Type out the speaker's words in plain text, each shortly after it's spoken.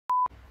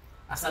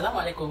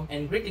Assalamualaikum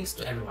and greetings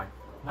to everyone.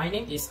 My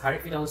name is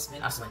Harith, Firdaus,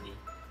 and Aswandi.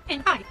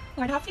 And I,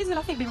 Hafis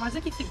Zulafiq bin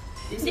Zulkifle.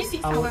 This is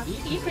our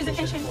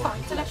e-presentation for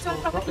intellectual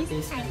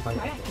properties and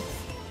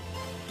bioethics.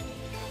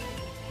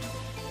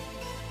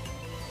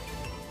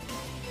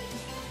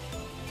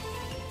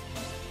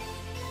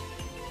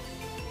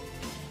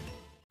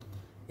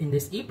 In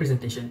this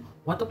e-presentation,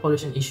 water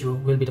pollution issue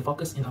will be the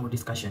focus in our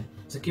discussion.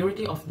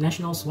 Security of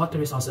nationals'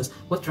 water resources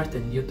was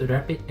threatened due to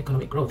rapid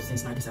economic growth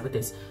since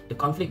 1970s. The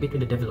conflict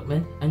between the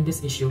development and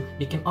this issue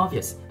became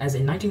obvious as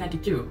in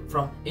 1992,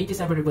 from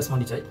 87 rivers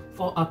monitored,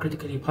 4 are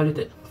critically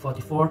polluted,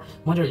 44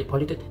 moderately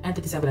polluted, and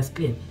 37 as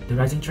clean. The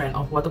rising trend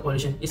of water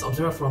pollution is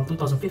observed from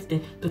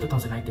 2015 to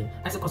 2019.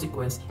 As a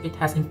consequence, it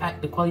has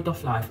impacted the quality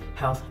of life,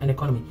 health, and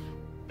economy.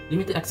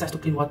 Limited access to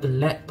clean water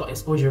led to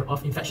exposure of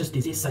infectious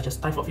disease such as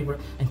typhoid fever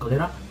and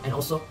cholera, and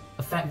also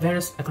affect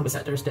various economic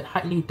sectors that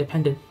highly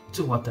dependent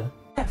to water.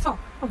 Therefore,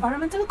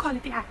 Environmental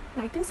Quality Act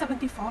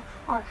 1974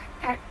 or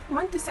Act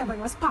 127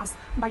 was passed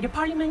by the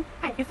Parliament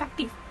and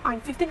effective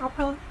on 15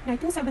 April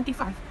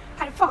 1975,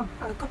 had formed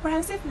a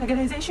comprehensive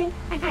legalization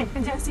and an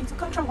agency to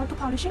control water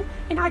pollution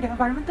and other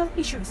environmental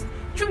issues.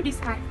 Through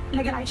this act,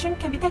 legalization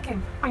can be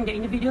taken on the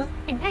individual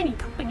and any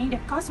company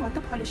that cause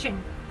water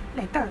pollution.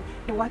 Later,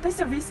 the Water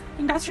Service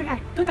Industry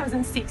Act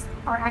 2006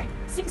 or Act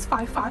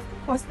 655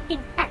 was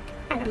enacted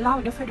and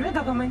allowed the federal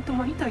government to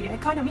monitor the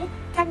economy,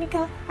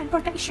 technical, and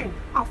protection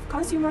of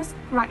consumers'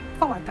 right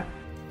for water.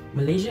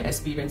 Malaysia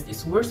experienced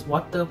its worst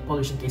water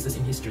pollution cases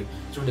in history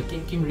through the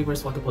Kim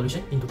River's water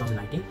pollution in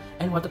 2019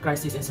 and water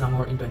crisis in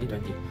Selangor in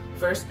 2020.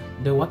 First,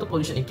 the water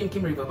pollution in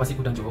Kim River, Pasir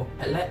Gudang, Johor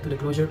had led to the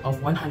closure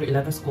of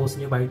 111 schools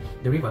nearby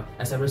the river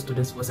as several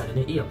students were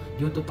suddenly ill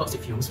due to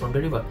toxic fumes from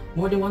the river.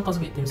 More than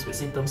 1,000 victims with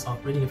symptoms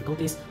of breathing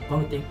difficulties,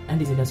 vomiting, and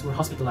dizziness were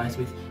hospitalized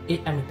with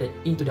 8 admitted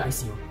into the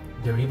ICU.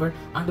 The river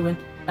underwent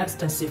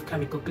extensive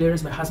chemical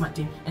clearance by hazmat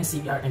team and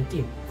CBRN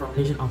team from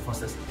Malaysian Armed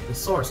Forces. The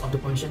source of the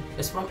pollution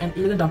is from an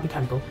illegal dumping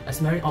chemical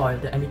as marine oil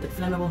that emitted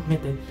flammable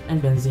methane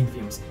and benzene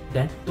fumes.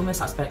 Then, 2 main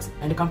suspects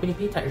and the company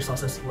P-Tech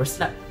Resources were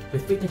slapped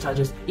with 15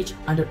 charges each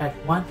under Act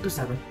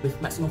 127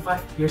 with maximum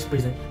 5 years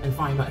prison and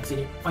fine not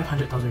exceeding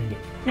 500,000 ringgit.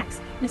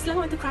 Next, the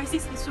Selangor water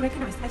crisis is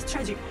recognized as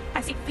tragic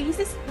as it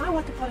faces 9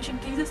 water pollution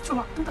cases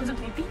throughout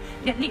 2020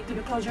 that led to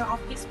the closure of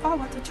its 4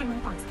 water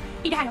treatment plants.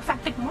 It had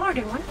affected more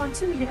than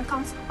 1.2 million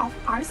accounts of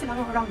our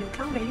Selangor around the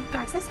Klang Valley to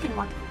access clean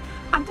water.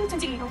 Until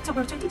 28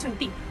 October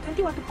 2020,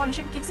 20 water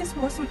pollution cases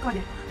was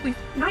recorded, with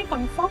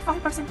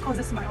 9.45%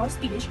 causes by oil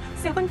spillage,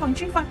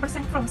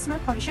 7.35% from smell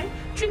pollution,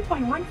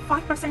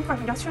 3.15% from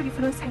industrial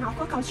effluents and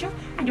aquaculture,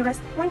 and the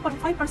rest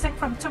 1.5%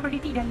 from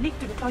turbidity that led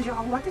to the closure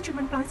of water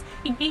treatment plants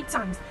in 8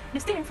 times. The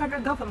state and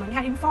federal government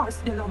had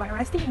enforced the law by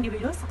arresting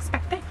individuals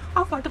suspected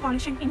of water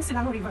pollution in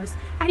Selangor rivers.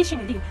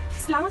 Additionally,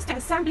 Selangor State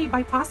Assembly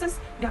bypasses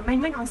the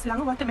Amendment on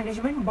Selangor Water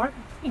Management Board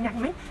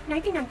Enactment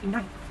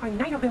 1999 on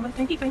 9 November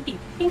 2020,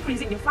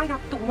 increasing the fine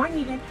up to 1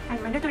 million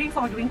and mandatory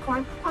for doing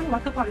crime on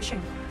water pollution.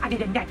 Other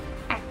than that,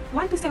 Act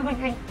 127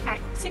 and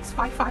Act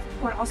 655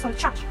 were also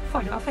charged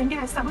for the offending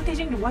and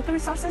sabotaging the water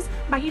resources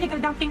by illegal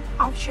dumping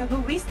of sugar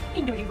waste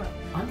in the river.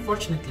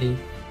 Unfortunately,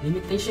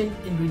 limitation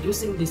in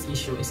reducing this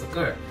issue is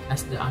occurred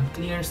as the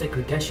unclear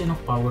segregation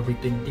of power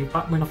between the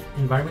Department of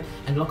Environment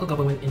and local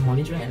government in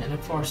monitoring and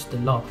enforce the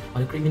law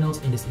on the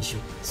criminals in this issue,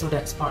 so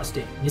that sparks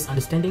the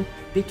misunderstanding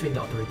between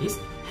the authorities.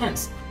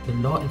 Hence, the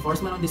law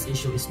enforcement on this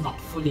issue is not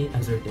fully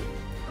exerted.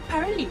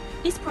 Apparently,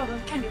 this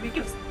problem can be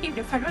reduced if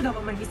the federal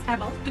government is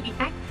able to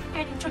enact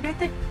an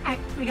integrated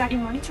act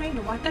regarding monitoring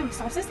the water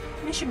resources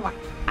nationwide.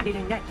 Other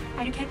than that,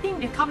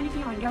 educating the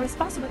community on their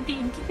responsibility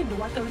in keeping the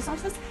water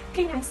resources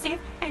clean and safe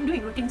and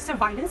doing routine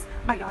surveillance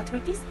by the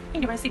authorities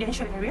in the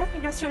residential area,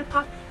 industrial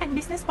park, and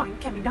business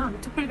point can be done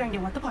to prevent the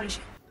water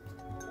pollution.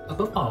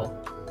 Above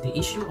all, the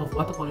issue of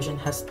water pollution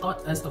has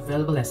taught us a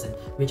valuable lesson,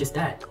 which is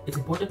that it's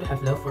important to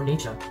have love for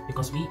nature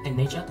because we and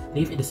nature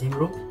live in the same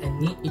room and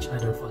need each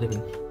other for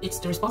living. It's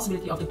the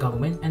responsibility of the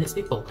government and its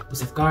people to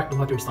safeguard the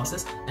water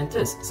resources and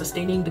thus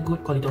sustaining the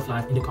good quality of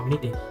life in the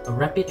community. A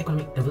rapid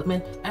economic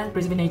development and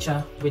preserving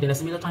nature within a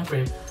similar time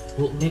frame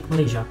will make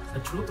Malaysia a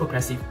true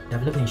progressive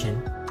developed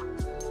nation.